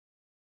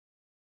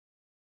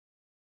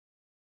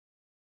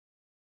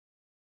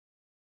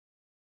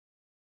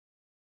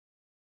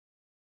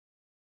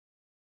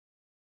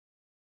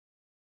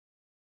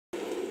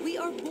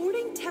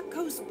boarding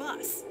TEPCO's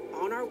bus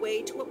on our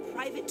way to a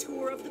private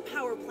tour of the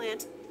power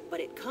plant,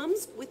 but it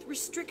comes with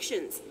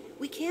restrictions.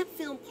 We can't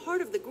film part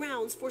of the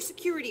grounds for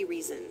security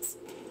reasons.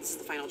 This is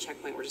the final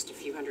checkpoint. We're just a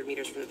few hundred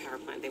meters from the power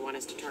plant. They want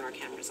us to turn our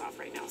cameras off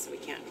right now, so we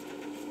can't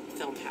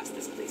film past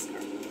this police car.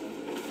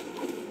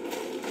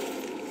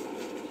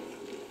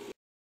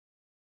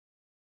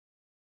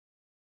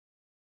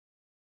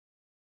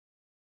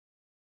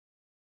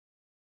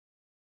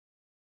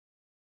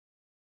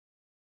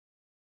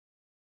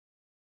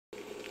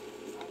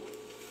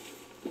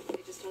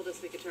 Told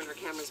us we could turn our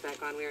cameras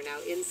back on. We are now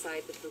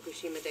inside the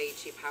Fukushima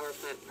Daiichi power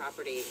plant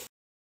property.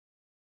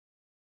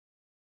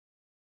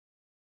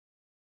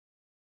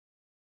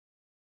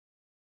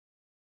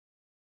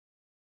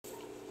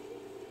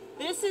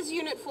 This is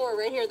Unit 4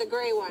 right here, the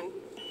gray one.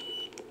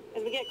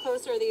 As we get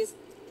closer, these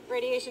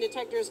radiation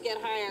detectors get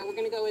higher. We're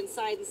going to go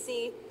inside and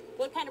see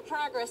what kind of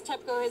progress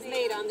TEPCO has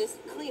made on this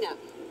cleanup.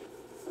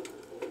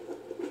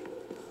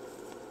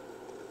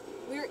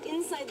 We're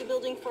inside the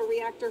building for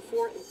reactor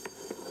 4.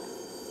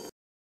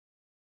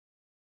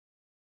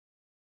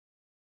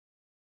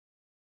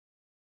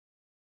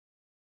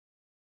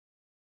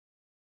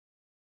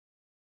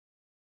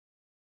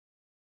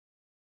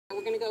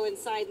 We're going to go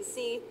inside and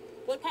see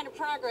what kind of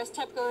progress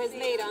TEPCO has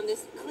made on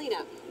this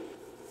cleanup.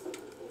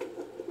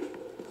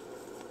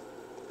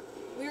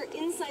 We're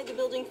inside the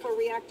building for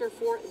reactor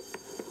 4.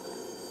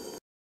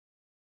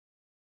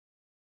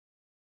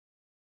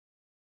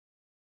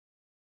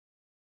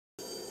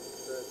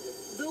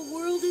 The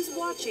world is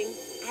watching,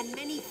 and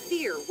many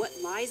fear what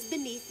lies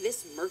beneath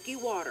this murky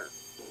water.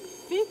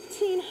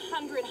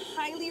 1,500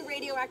 highly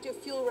radioactive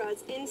fuel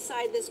rods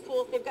inside this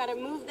pool. They've got to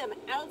move them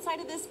outside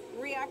of this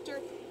reactor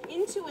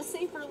into a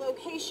safer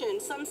location.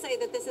 Some say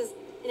that this is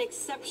an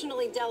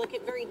exceptionally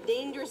delicate, very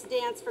dangerous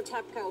dance for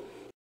TEPCO.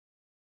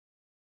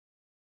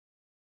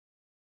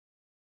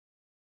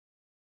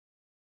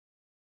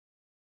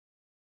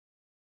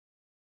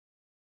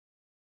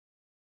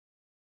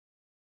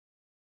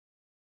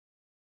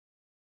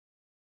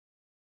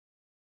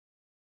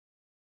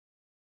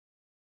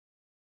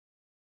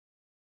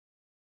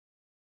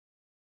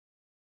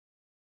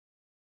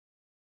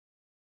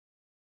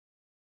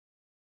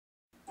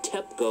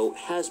 TEPCO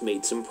has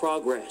made some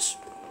progress.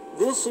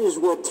 This is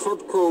what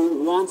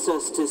TEPCO wants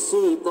us to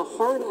see, the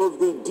heart of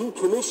the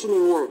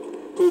decommissioning work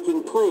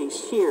taking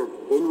place here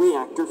in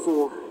Reactor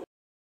 4.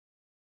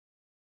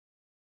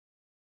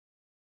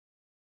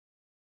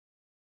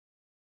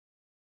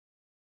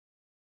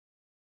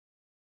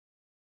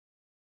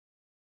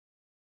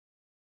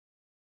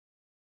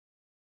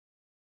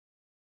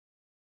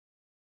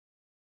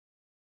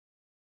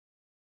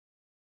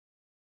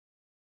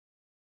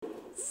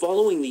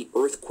 Following the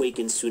earthquake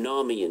and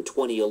tsunami in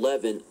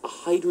 2011, a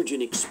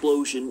hydrogen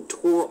explosion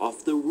tore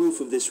off the roof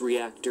of this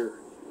reactor.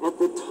 At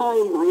the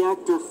time,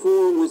 Reactor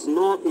 4 was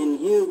not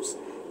in use,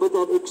 but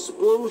that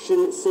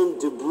explosion sent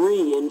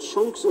debris and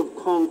chunks of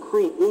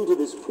concrete into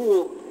this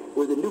pool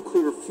where the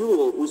nuclear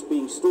fuel was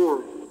being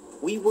stored.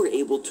 We were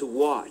able to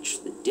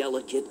watch the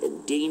delicate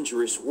and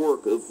dangerous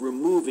work of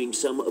removing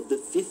some of the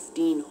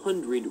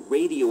 1,500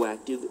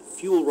 radioactive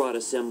fuel rod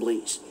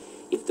assemblies.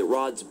 If the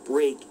rods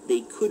break,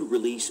 they could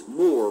release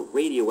more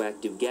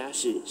radioactive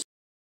gases.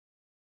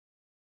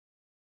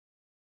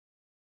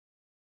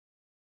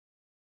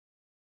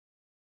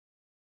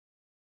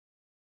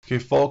 Okay,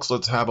 folks,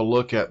 let's have a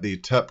look at the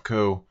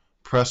TEPCO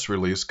press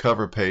release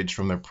cover page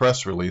from their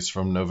press release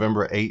from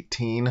November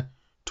 18,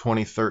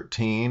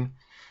 2013.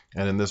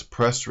 And in this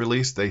press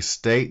release, they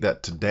state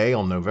that today,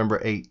 on November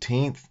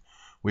 18th,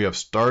 we have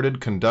started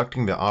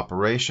conducting the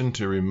operation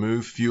to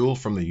remove fuel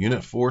from the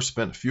Unit 4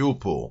 spent fuel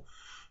pool.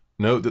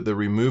 Note that the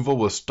removal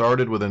was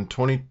started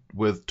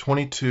with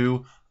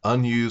 22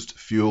 unused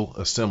fuel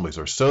assemblies,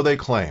 or so they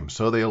claim,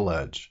 so they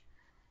allege.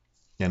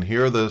 And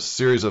here are the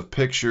series of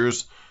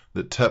pictures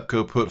that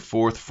TEPCO put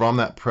forth from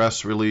that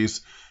press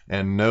release,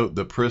 and note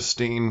the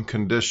pristine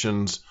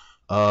conditions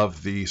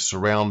of the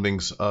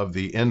surroundings of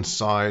the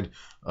inside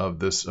of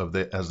this,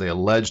 as they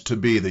allege to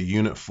be, the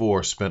Unit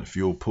 4 spent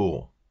fuel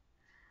pool.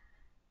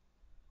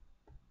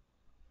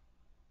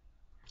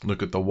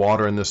 Look at the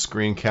water in this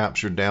screen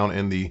captured down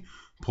in the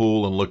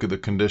pool, and look at the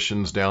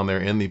conditions down there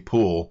in the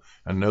pool,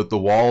 and note the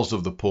walls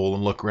of the pool,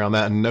 and look around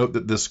that, and note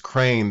that this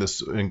crane,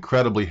 this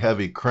incredibly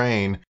heavy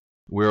crane,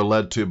 we're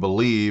led to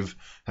believe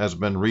has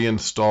been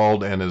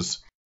reinstalled and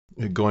is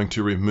going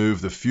to remove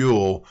the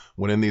fuel,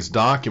 when in these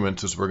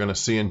documents, as we're going to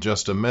see in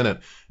just a minute,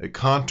 it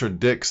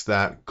contradicts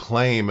that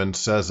claim and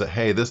says that,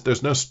 hey,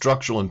 there's no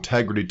structural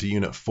integrity to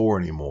Unit 4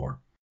 anymore.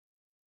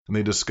 And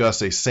they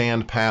discuss a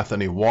sand path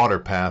and a water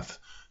path,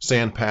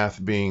 sand path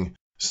being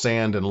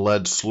sand and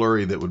lead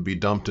slurry that would be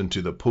dumped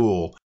into the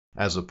pool,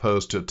 as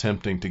opposed to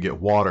attempting to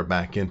get water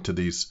back into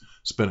these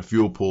spent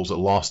fuel pools that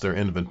lost their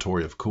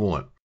inventory of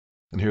coolant.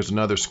 And here's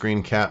another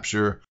screen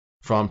capture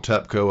from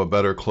TEPCO, a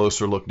better,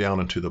 closer look down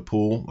into the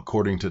pool.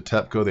 According to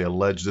TEPCO, they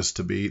allege this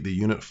to be the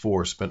Unit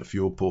 4 spent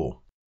fuel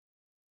pool.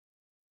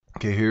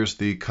 Okay, here's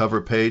the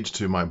cover page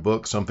to my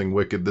book, Something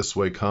Wicked This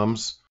Way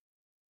Comes.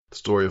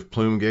 Story of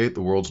Plume-gate,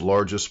 the world's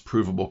largest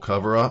provable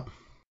cover-up.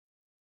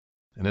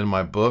 And in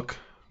my book,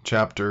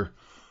 chapter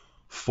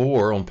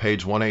 4 on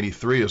page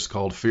 183 is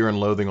called Fear and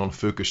Loathing on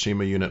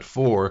Fukushima Unit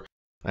 4.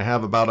 I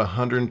have about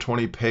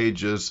 120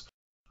 pages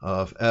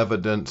of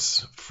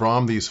evidence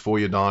from these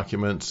FOIA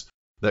documents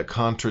that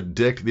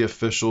contradict the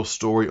official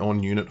story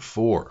on Unit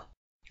 4,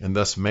 and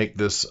thus make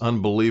this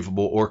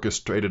unbelievable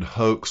orchestrated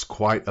hoax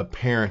quite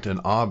apparent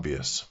and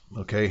obvious.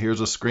 Okay,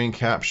 here's a screen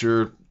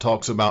capture,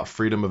 talks about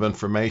Freedom of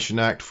Information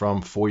Act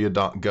from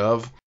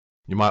FOIA.gov.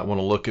 You might want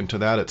to look into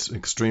that. It's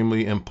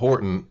extremely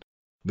important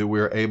that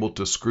we're able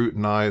to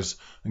scrutinize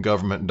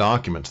government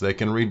documents. They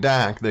can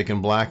redact, they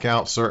can black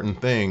out certain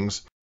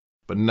things,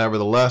 but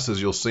nevertheless,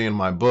 as you'll see in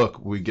my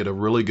book, we get a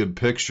really good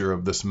picture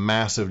of this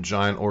massive,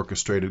 giant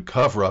orchestrated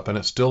cover-up, and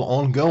it's still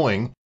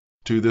ongoing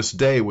to this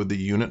day with the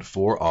Unit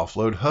 4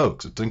 offload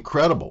hoax. It's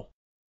incredible.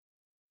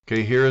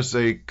 Okay, here's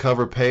a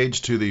cover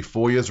page to the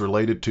FOIAs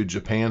related to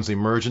Japan's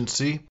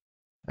emergency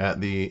at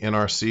the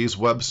NRC's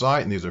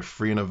website, and these are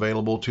free and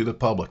available to the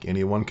public.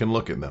 Anyone can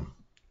look at them.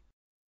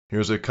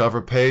 Here's a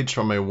cover page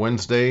from a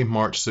Wednesday,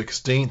 March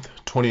 16th,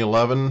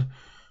 2011,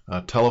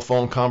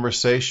 telephone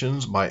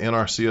conversations by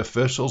NRC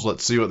officials.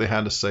 Let's see what they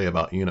had to say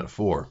about Unit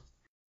 4.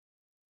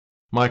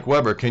 Mike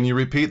Weber, can you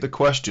repeat the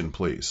question,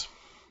 please?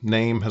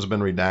 Name has been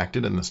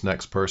redacted in this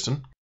next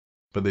person,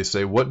 but they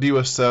say, what do you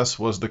assess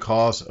was the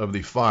cause of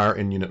the fire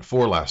in Unit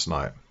 4 last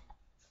night?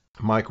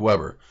 Mike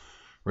Weber,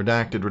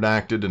 redacted,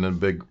 redacted, in a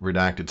big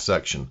redacted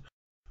section.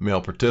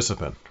 Male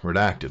participant,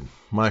 redacted.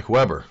 Mike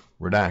Weber,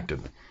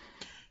 redacted.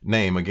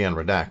 Name, again,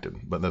 redacted,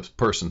 but the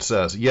person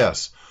says,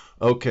 yes.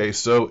 Okay,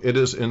 so it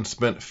is in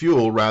spent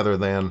fuel rather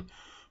than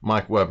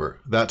Mike Weber.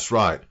 That's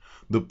right.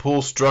 The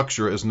pool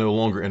structure is no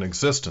longer in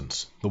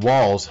existence. The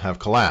walls have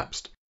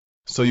collapsed.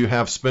 So you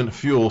have spent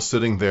fuel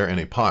sitting there in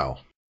a pile.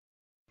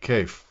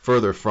 Okay,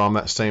 further from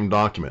that same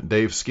document,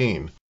 Dave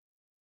Skeen.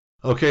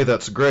 Okay,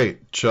 that's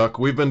great, Chuck.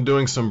 We've been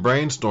doing some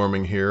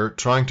brainstorming here,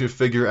 trying to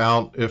figure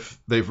out if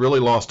they've really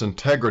lost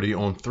integrity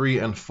on 3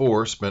 and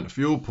 4 spent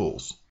fuel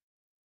pools.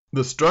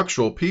 The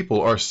structural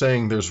people are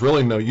saying there's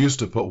really no use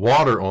to put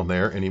water on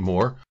there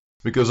anymore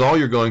because all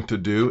you're going to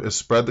do is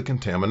spread the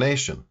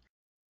contamination.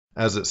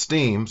 As it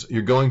steams,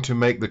 you're going to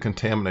make the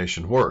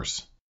contamination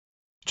worse.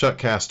 Chuck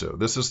Casto,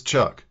 this is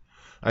Chuck.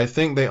 I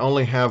think they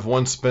only have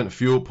one spent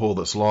fuel pool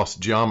that's lost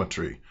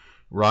geometry,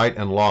 right,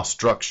 and lost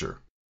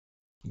structure.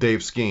 Dave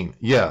Skeen,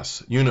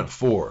 yes, Unit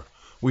 4.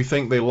 We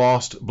think they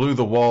blew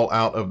the wall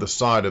out of the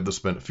side of the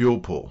spent fuel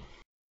pool.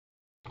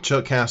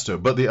 Chuck Casto,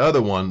 but the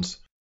other ones,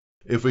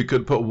 if we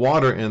could put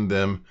water in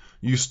them,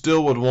 you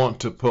still would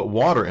want to put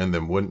water in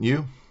them, wouldn't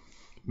you?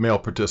 Male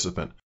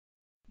participant.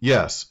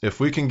 Yes, if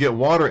we can get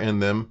water in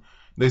them,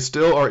 they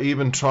still are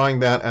even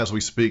trying that as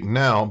we speak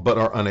now, but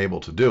are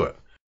unable to do it.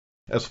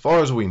 As far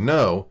as we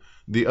know,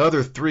 the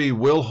other 3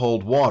 will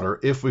hold water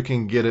if we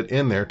can get it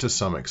in there to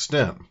some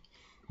extent.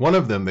 One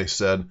of them, they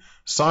said,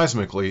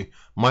 seismically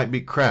might be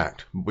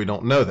cracked. We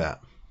don't know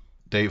that.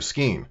 Dave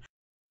Skeen.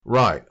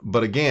 Right,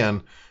 but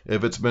again,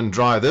 if it's been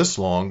dry this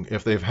long,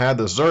 if they've had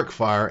the Zerk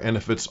fire, and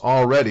if it's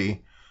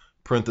already,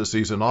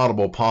 parentheses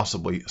inaudible,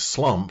 possibly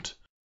slumped,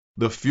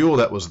 the fuel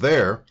that was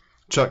there,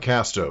 Chuck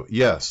Casto,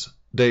 yes,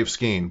 Dave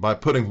Skeen, by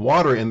putting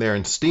water in there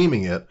and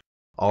steaming it,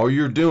 all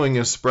you're doing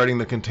is spreading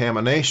the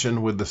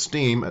contamination with the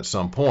steam at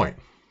some point.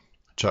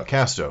 Chuck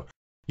Casto,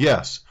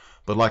 yes,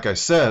 but like I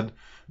said,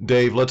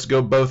 Dave, let's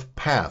go both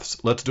paths.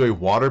 Let's do a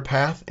water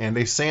path and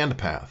a sand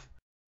path.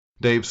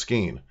 Dave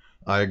Skeen,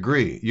 I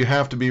agree. You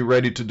have to be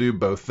ready to do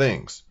both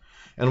things.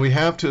 And we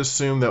have to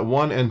assume that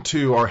 1 and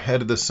 2 are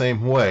headed the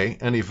same way,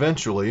 and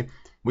eventually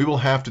we will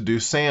have to do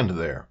sand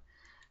there.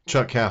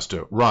 Chuck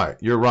Casto, right,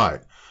 you're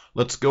right.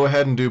 Let's go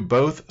ahead and do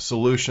both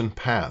solution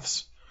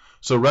paths.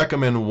 So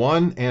recommend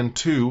 1 and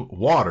 2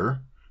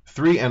 water,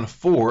 3 and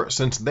 4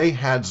 since they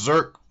had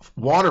Zerk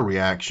water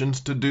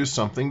reactions to do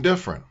something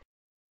different.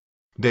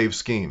 Dave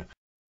Skeen,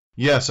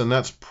 yes, and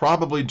that's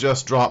probably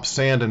just drop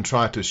sand and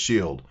try to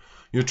shield.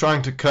 You're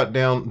trying to cut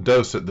down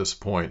dose at this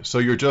point, so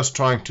you're just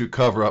trying to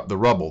cover up the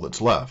rubble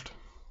that's left.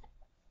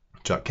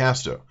 Chuck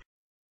Casto.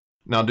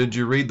 Now, did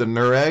you read the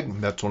NREG?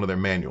 That's one of their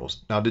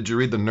manuals. Now, did you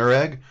read the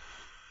NREG?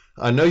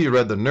 I know you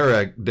read the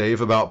NREG,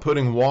 Dave, about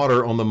putting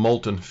water on the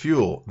molten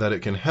fuel, that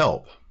it can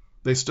help.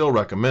 They still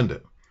recommend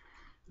it.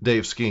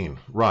 Dave Skeen.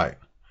 Right.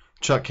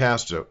 Chuck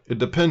Casto. It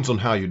depends on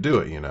how you do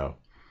it, you know.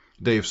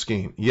 Dave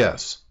Skeen.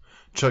 Yes.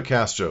 Chuck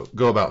Casto.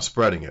 Go about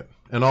spreading it.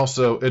 And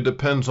also, it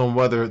depends on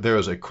whether there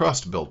is a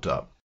crust built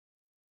up.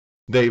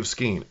 Dave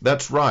Skeen.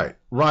 That's right.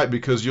 Right,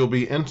 because you'll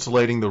be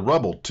insulating the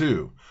rubble,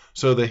 too.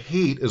 So the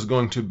heat is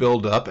going to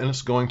build up and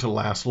it's going to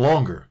last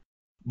longer.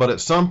 But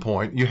at some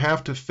point, you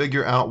have to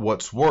figure out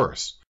what's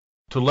worse.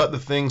 To let the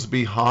things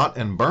be hot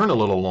and burn a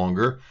little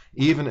longer,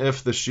 even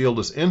if the shield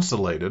is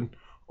insulated,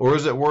 or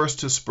is it worse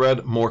to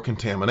spread more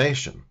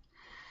contamination?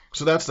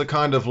 So that's the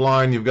kind of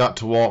line you've got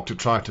to walk to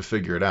try to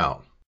figure it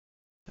out.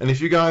 And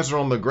if you guys are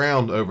on the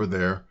ground over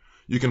there,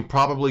 you can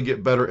probably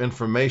get better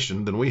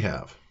information than we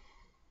have.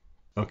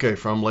 Okay,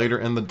 from later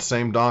in the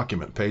same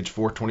document, page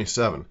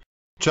 427.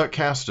 Chuck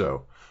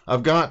Casto,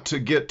 I've got to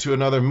get to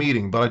another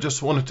meeting, but I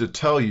just wanted to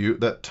tell you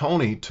that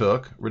Tony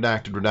took,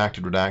 redacted,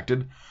 redacted,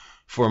 redacted.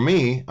 For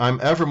me, I'm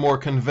ever more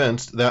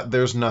convinced that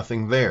there's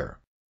nothing there.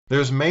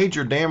 There's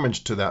major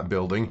damage to that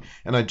building,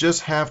 and I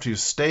just have to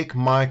stake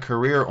my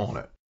career on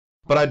it.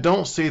 But I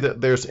don't see that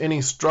there's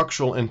any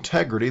structural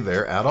integrity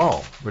there at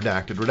all.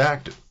 Redacted,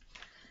 redacted.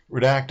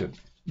 Redacted.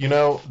 You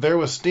know, there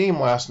was steam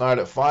last night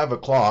at 5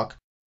 o'clock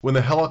when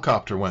the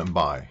helicopter went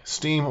by.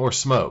 Steam or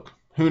smoke.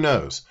 Who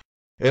knows?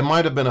 It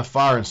might have been a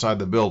fire inside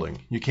the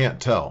building. You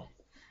can't tell.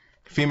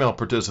 Female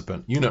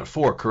participant. Unit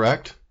 4,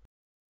 correct?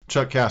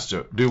 Chuck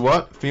Casto. Do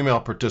what? Female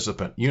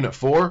participant. Unit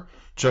 4?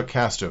 Chuck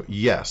Casto.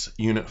 Yes,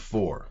 Unit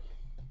 4.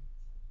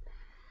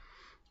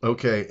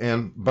 Okay,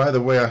 and by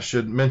the way, I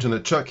should mention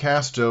that Chuck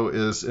Casto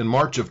is, in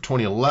March of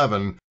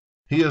 2011,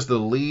 he is the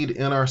lead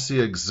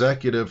NRC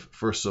executive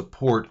for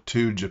support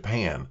to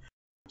Japan.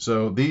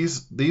 So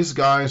these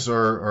guys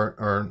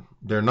they're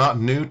not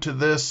new to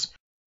this.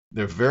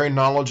 They're very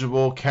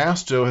knowledgeable.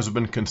 Casto has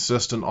been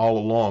consistent all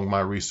along.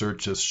 My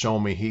research has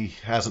shown me he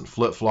hasn't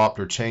flip-flopped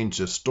or changed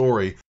his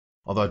story,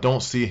 although I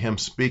don't see him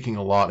speaking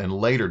a lot in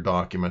later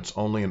documents,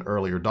 only in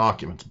earlier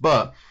documents.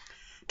 But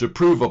to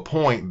prove a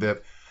point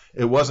that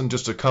it wasn't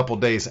just a couple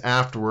days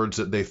afterwards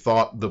that they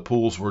thought the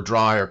pools were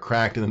dry or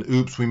cracked, and then,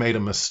 oops, we made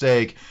a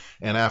mistake,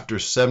 and after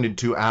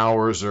 72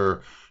 hours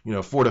or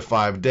 4 to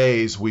 5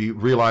 days, we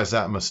realized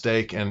that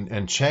mistake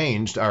and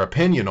changed our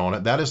opinion on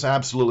it. That is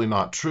absolutely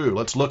not true.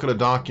 Let's look at a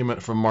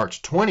document from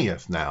March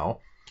 20th now.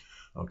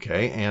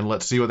 Okay, and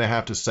let's see what they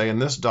have to say in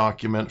this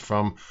document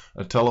from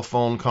a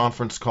telephone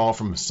conference call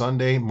from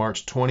Sunday,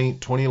 March 20,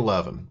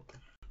 2011.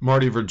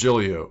 Marty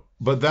Virgilio,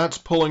 but that's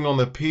pulling on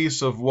the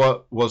piece of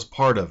what was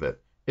part of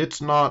it.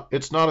 It's not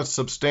a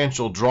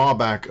substantial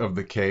drawback of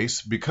the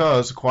case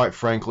because, quite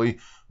frankly,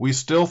 we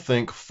still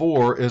think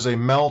 4 is a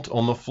melt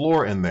on the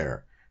floor in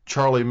there.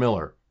 Charlie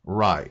Miller,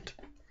 right.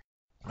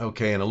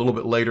 Okay, and a little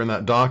bit later in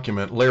that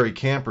document, Larry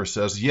Camper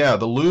says, yeah,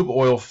 the lube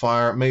oil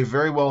fire may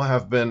very well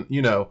have been,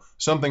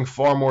 something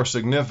far more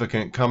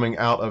significant coming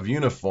out of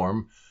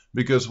uniform,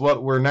 because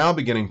what we're now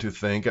beginning to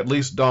think, at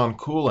least Don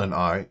Kuhl and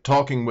I,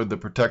 talking with the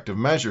protective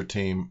measure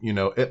team,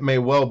 it may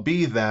well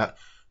be that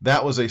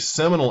was a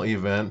seminal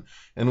event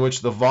in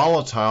which the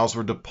volatiles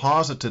were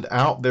deposited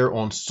out there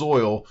on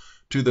soil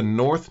to the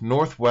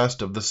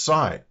northwest of the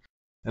site.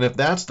 And if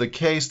that's the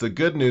case, the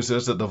good news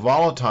is that the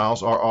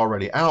volatiles are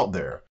already out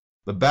there.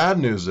 The bad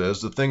news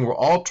is, the thing we're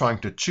all trying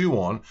to chew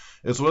on,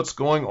 is what's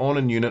going on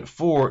in Unit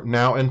 4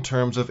 now in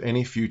terms of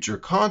any future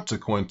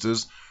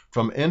consequences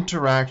from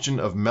interaction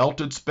of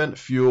melted spent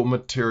fuel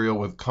material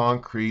with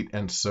concrete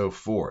and so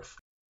forth.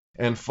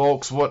 And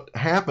folks, what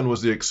happened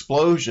was the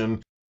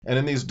explosion. And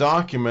in these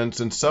documents,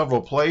 in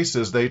several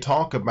places, they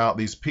talk about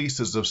these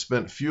pieces of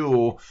spent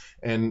fuel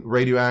and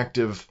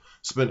radioactive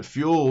spent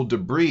fuel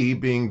debris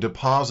being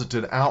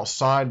deposited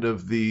outside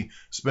of the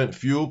spent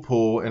fuel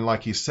pool. And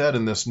like he said,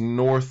 in this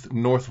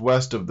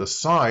northwest of the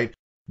site,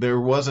 there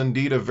was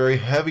indeed a very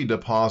heavy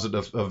deposit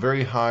of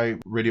very high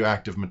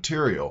radioactive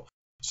material.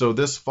 So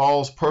this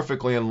falls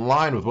perfectly in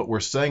line with what we're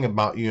saying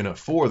about Unit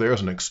 4. There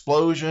was an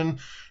explosion,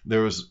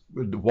 the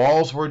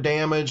walls were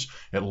damaged,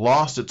 it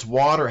lost its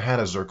water, it had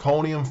a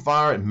zirconium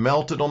fire, it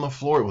melted on the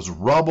floor, it was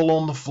rubble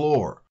on the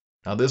floor.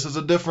 Now this is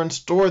a different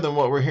story than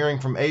what we're hearing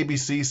from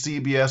ABC,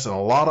 CBS, and a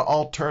lot of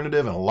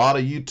alternative and a lot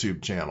of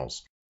YouTube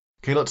channels.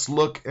 Okay, let's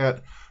look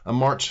at a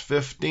March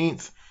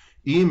 15th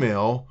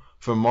email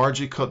from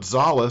Margie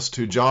Gonzalez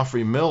to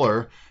Joffrey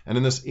Miller, and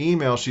in this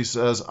email she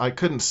says, I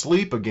couldn't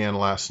sleep again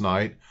last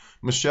night.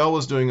 Michelle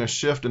was doing a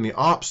shift in the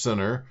Ops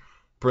Center,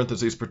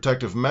 parentheses,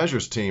 protective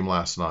measures team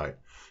last night.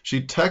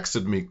 She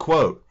texted me,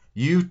 quote,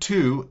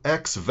 U2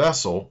 X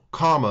vessel,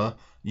 comma,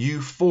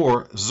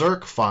 U4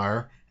 Zerk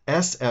fire,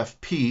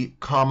 SFP,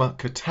 comma,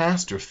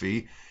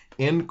 catastrophe,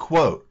 end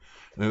quote.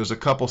 And there's a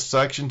couple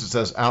sections. It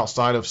says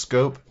outside of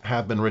scope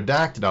have been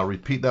redacted. I'll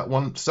repeat that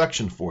one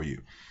section for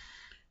you.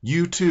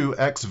 U2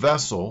 X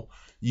vessel,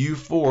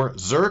 U4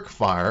 Zerk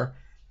fire,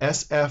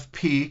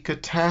 SFP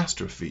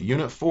catastrophe.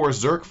 Unit 4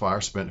 Zerk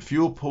fire spent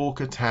fuel pool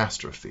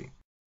catastrophe.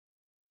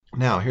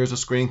 Now, here's a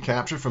screen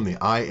capture from the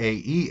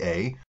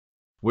IAEA,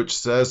 which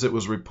says it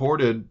was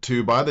reported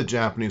to by the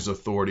Japanese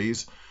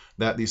authorities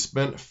that the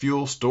spent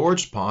fuel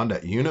storage pond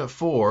at Unit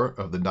 4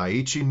 of the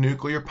Daiichi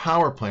nuclear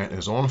power plant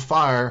is on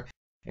fire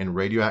and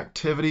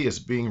radioactivity is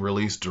being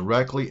released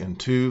directly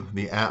into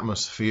the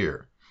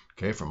atmosphere.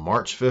 Okay, from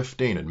March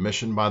 15,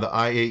 admission by the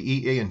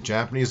IAEA and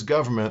Japanese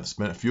government,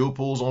 spent fuel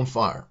pools on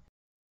fire.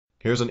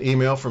 Here's an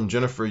email from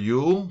Jennifer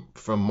Yule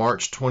from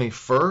March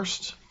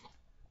 21st.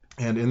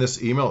 And in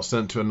this email, it's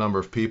sent to a number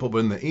of people, but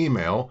in the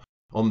email,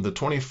 on the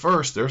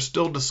 21st, they're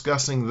still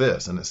discussing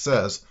this. And it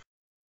says,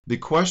 the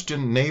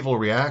question Naval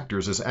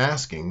Reactors is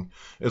asking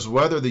is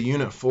whether the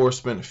Unit 4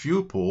 spent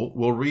fuel pool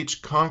will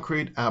reach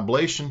concrete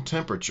ablation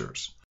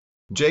temperatures.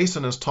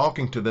 Jason is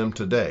talking to them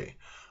today.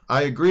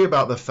 I agree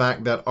about the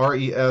fact that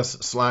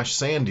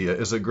RES/Sandia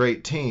is a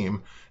great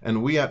team,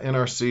 and we at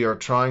NRC are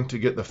trying to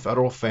get the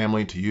federal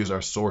family to use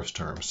our source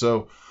term.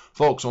 So,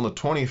 folks, on the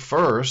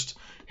 21st,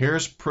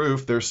 Here's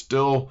proof they're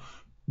still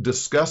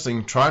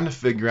discussing, trying to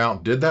figure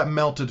out, did that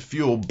melted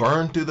fuel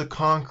burn through the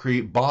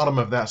concrete bottom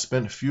of that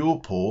spent fuel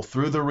pool,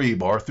 through the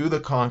rebar, through the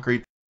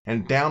concrete,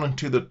 and down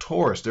into the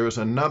torus? There was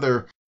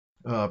another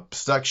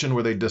section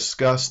where they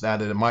discussed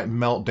that it might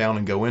melt down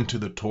and go into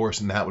the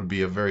torus, and that would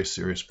be a very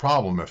serious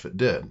problem if it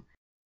did.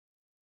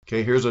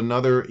 Okay, here's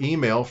another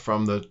email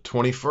from the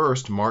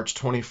March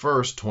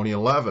 21st,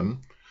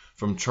 2011,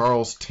 from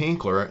Charles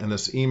Tinkler, and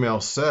this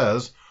email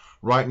says,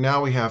 right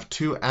now we have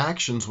 2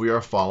 actions we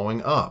are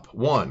following up.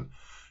 1,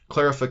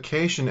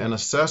 clarification and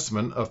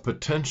assessment of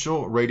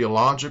potential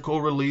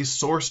radiological release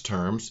source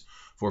terms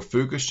for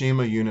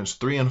Fukushima Units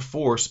 3 and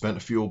 4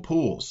 spent fuel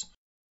pools.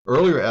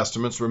 Earlier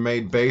estimates were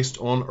made based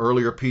on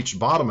earlier peach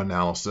bottom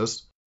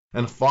analysis,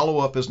 and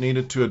follow-up is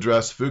needed to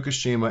address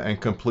Fukushima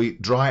and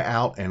complete dry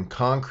out and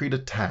concrete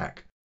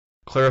attack.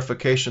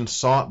 Clarification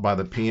sought by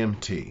the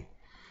PMT.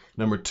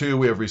 Number 2,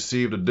 we have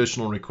received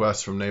additional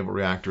requests from naval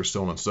reactors,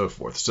 so on and so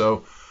forth.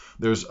 So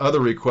there's other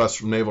requests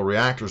from naval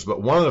reactors,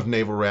 but one of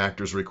naval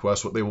reactors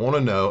requests what they want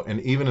to know, and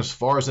even as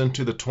far as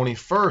into the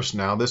 21st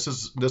now, this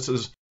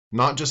is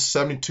not just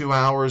 72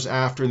 hours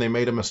after they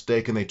made a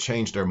mistake and they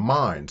changed their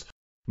minds.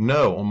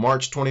 No, on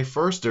March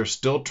 21st, they're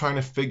still trying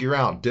to figure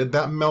out, did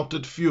that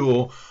melted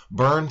fuel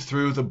burn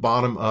through the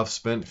bottom of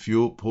spent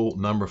fuel pool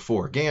number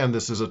 4? Again,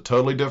 this is a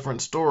totally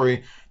different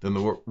story than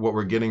what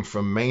we're getting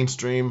from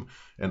mainstream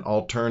and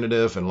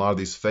alternative and a lot of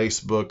these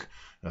Facebook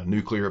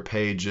nuclear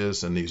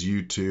pages and these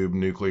YouTube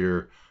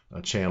nuclear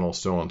channels,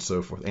 so on and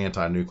so forth,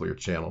 anti-nuclear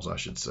channels, I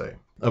should say.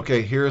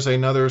 Okay, here's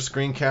another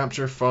screen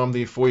capture from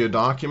the FOIA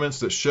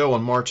documents that show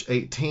on March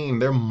 18,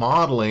 they're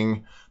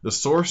modeling the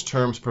source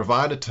terms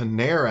provided to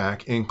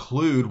NERAC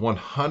include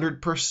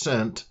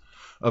 100%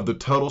 of the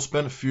total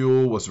spent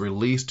fuel was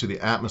released to the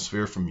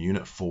atmosphere from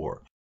Unit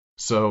 4.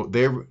 So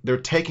they're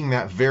taking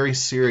that very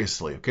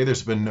seriously. Okay,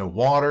 there's been no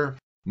water,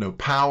 no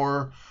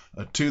power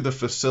to the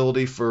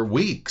facility for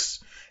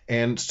weeks.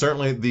 And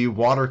certainly the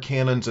water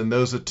cannons and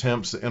those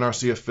attempts, the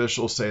NRC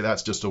officials say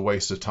that's just a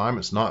waste of time.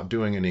 It's not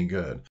doing any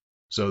good.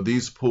 So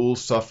these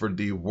pools suffered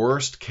the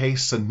worst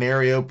case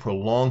scenario,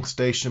 prolonged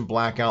station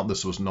blackout.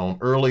 This was known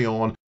early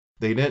on.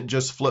 They didn't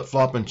just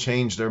flip-flop and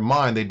change their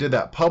mind. They did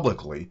that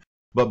publicly.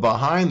 But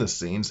behind the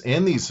scenes,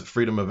 in these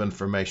Freedom of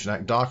Information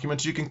Act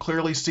documents, you can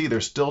clearly see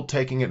they're still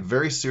taking it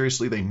very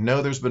seriously. They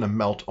know there's been a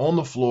melt on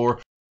the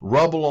floor,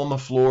 rubble on the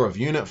floor of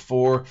Unit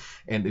 4,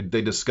 and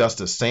they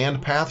discussed a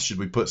sand path. Should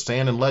we put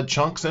sand and lead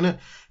chunks in it?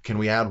 Can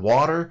we add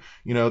water?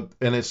 You know,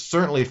 and it's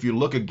certainly, if you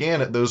look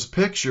again at those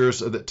pictures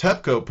that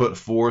TEPCO put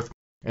forth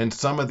and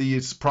some of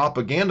these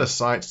propaganda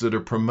sites that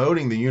are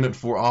promoting the Unit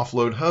 4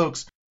 offload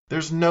hoax,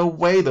 there's no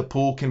way the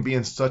pool can be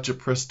in such a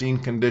pristine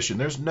condition.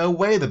 There's no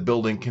way the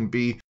building can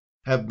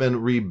have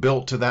been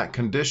rebuilt to that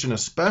condition,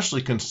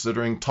 especially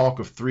considering talk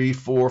of 300,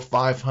 400,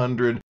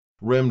 500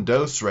 REM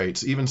dose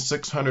rates, even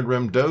 600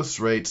 REM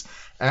dose rates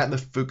at the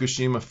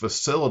Fukushima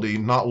facility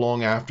not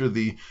long after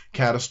the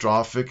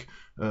catastrophic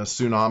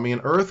tsunami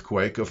and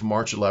earthquake of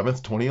March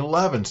 11th,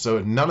 2011. So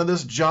none of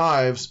this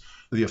jives,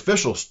 the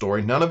official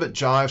story, none of it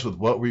jives with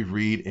what we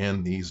read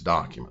in these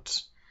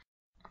documents.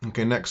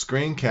 Okay, next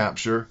screen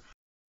capture.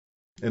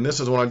 And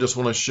this is when I just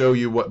want to show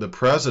you what the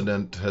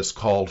president has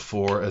called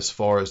for as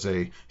far as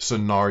a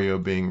scenario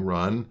being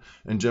run.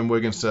 And Jim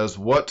Wiggins says,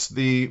 what's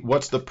the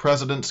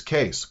president's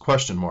case?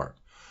 Question mark.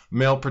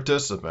 Male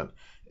participant.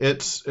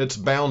 It's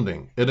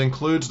bounding. It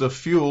includes the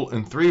fuel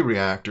in 3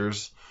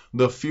 reactors,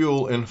 the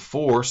fuel in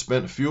 4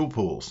 spent fuel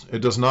pools.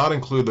 It does not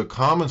include the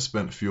common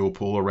spent fuel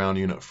pool around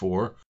Unit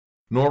 4,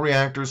 nor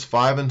reactors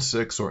 5 and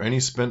 6 or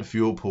any spent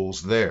fuel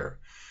pools there.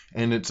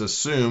 And it's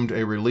assumed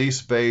a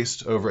release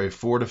based over a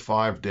 4 to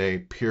 5 day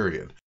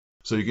period.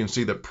 So you can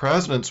see the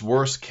president's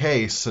worst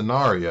case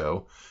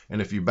scenario,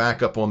 and if you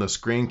back up on the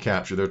screen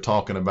capture, they're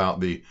talking about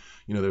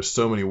there's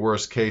so many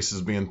worst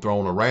cases being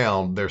thrown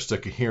around, they're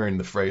sick of hearing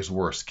the phrase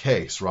worst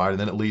case, right? And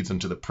then it leads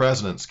into the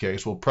president's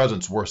case. Well,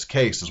 president's worst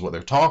case is what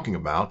they're talking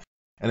about,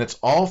 and it's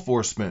all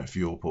 4 spent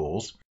fuel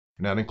pools,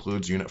 and that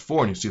includes Unit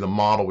 4. And you see the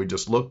model we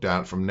just looked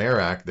at from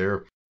NERAC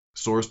there.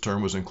 Source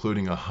term was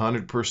including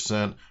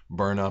 100%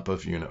 burn up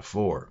of Unit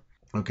 4.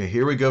 Okay,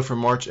 here we go from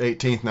March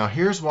 18th. Now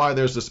here's why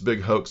there's this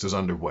big hoax is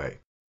underway.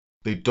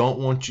 They don't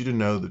want you to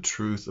know the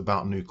truth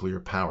about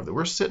nuclear power. That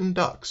we're sitting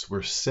ducks.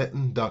 We're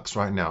sitting ducks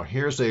right now.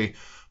 Here's a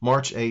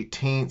March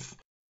 18th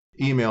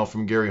email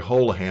from Gary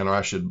Holohan, or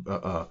I should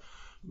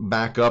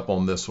back up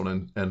on this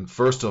one. And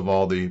first of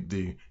all,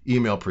 the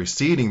email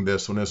preceding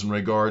this one is in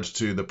regards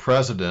to the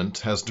president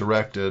has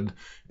directed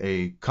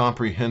a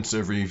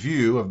comprehensive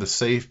review of the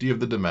safety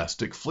of the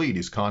domestic fleet.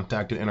 He's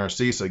contacted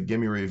NRC, said, give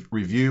me a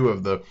review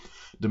of the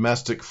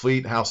domestic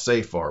fleet. How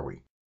safe are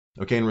we?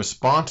 Okay, in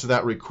response to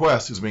that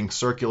request is being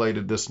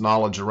circulated this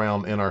knowledge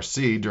around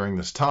NRC during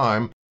this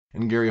time,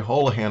 and Gary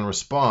Holohan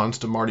responds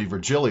to Marty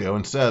Virgilio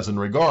and says, in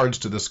regards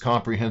to this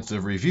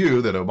comprehensive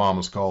review that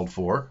Obama's called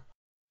for,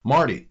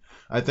 Marty,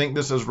 I think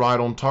this is right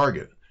on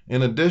target.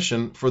 In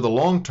addition, for the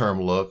long-term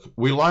look,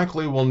 we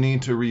likely will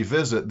need to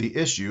revisit the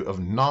issue of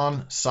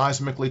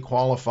non-seismically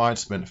qualified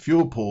spent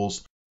fuel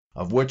pools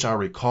of which I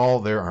recall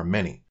there are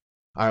many.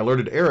 I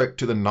alerted Eric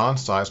to the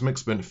non-seismic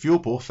spent fuel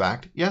pool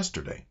fact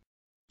yesterday.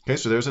 Okay,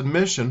 so there's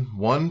admission,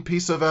 one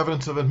piece of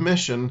evidence of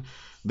admission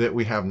that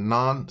we have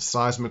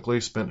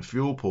non-seismically spent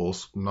fuel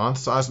pools,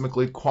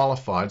 non-seismically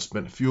qualified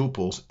spent fuel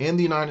pools in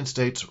the United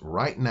States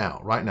right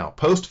now.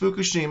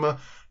 Post-Fukushima,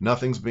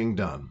 nothing's being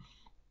done.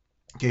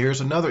 Okay,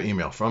 here's another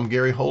email from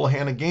Gary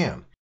Holohan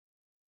again.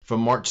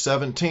 From March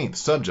 17th,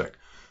 subject,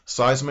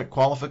 seismic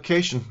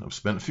qualification of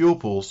spent fuel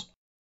pools.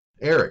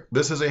 Eric,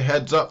 this is a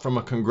heads up from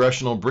a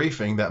congressional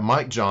briefing that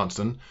Mike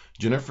Johnson,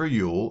 Jennifer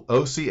Ewell,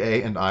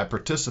 OCA, and I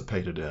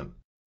participated in.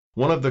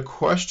 One of the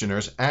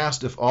questioners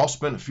asked if all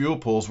spent fuel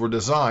pools were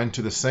designed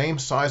to the same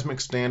seismic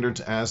standards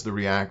as the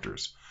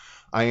reactors.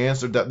 I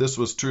answered that this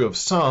was true of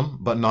some,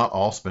 but not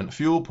all spent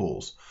fuel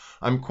pools.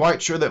 I'm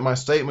quite sure that my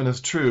statement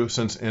is true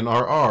since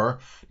NRR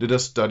did a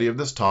study of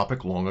this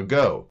topic long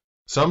ago.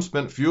 Some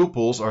spent fuel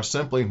pools are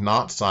simply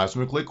not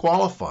seismically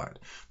qualified.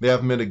 They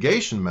have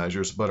mitigation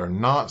measures, but are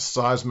not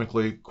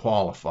seismically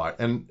qualified.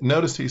 And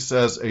notice he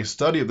says a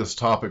study of this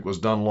topic was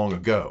done long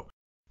ago.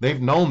 They've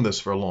known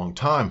this for a long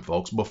time,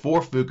 folks,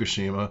 before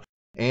Fukushima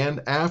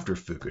and after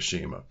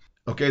Fukushima.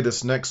 Okay,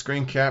 this next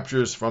screen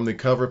capture is from the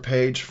cover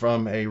page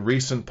from a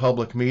recent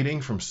public meeting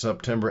from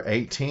September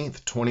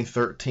 18th,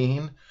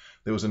 2013.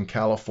 That was in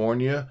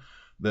California.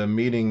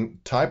 The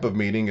type of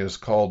meeting is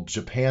called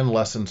Japan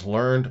Lessons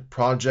Learned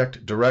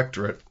Project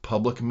Directorate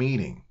Public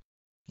Meeting.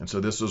 And so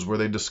this is where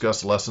they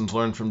discuss lessons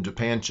learned from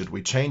Japan. Should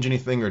we change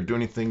anything or do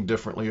anything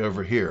differently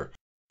over here?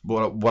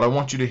 But what I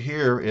want you to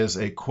hear is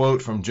a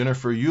quote from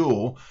Jennifer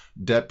Ewell,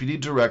 Deputy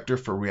Director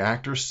for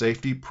Reactor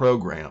Safety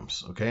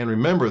Programs. Okay, and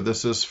remember,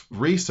 this is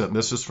recent.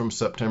 This is from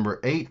September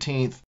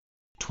 18th,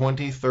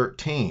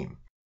 2013.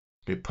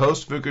 Okay,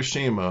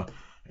 post-Fukushima,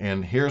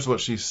 and here's what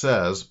she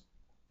says.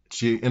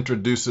 She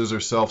introduces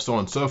herself, so on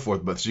and so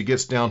forth, but she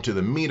gets down to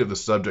the meat of the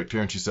subject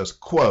here, and she says,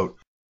 quote,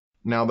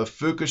 now the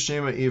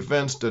Fukushima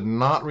events did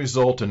not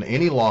result in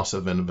any loss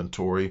of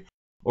inventory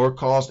or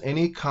caused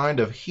any kind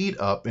of heat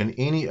up in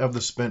any of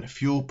the spent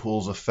fuel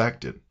pools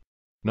affected.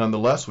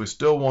 Nonetheless, we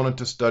still wanted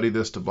to study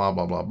this to blah,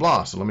 blah, blah,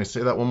 blah. So let me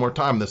say that one more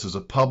time. This is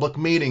a public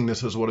meeting.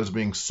 This is what is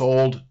being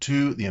sold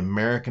to the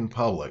American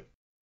public.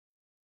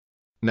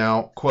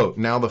 Now, quote,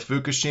 now the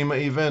Fukushima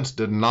events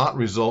did not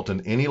result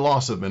in any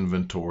loss of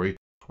inventory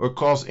or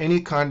cause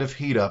any kind of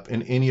heat up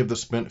in any of the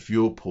spent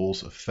fuel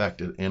pools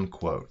affected, end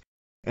quote.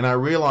 And I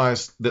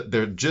realized that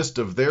the gist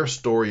of their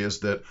story is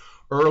that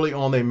early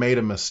on they made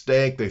a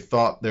mistake. They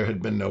thought there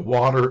had been no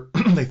water.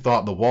 They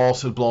thought the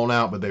walls had blown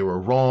out, but they were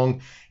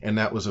wrong. And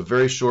that was a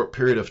very short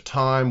period of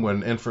time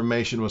when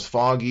information was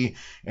foggy,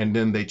 and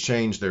then they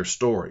changed their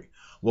story.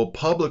 Well,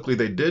 publicly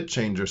they did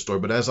change their story,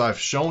 but as I've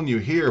shown you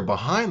here,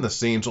 behind the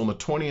scenes on the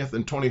 20th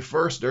and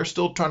 21st, they're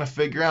still trying to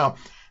figure out,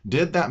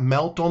 did that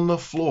melt on the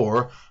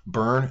floor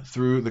burn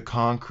through the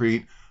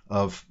concrete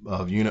of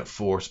Unit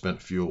 4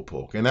 spent fuel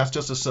pool? Okay, and that's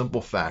just a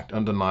simple fact,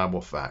 undeniable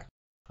fact.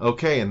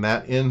 Okay, and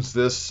that ends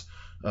this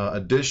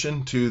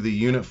addition to the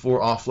Unit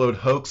 4 offload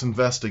hoax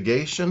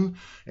investigation,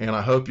 and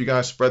I hope you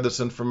guys spread this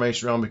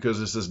information around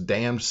because this is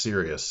damn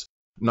serious.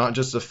 Not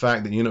just the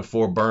fact that Unit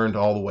 4 burned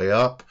all the way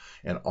up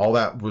and all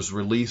that was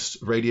released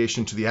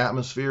radiation to the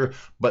atmosphere,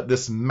 but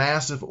this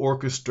massive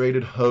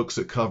orchestrated hoax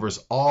that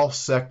covers all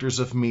sectors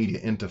of media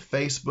into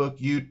Facebook,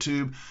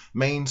 YouTube,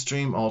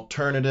 mainstream,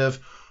 alternative.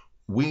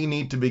 We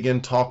need to begin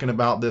talking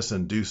about this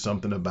and do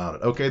something about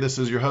it. Okay, this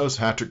is your host,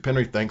 Hatrick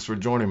Penry. Thanks for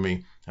joining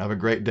me. Have a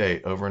great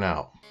day. Over and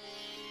out.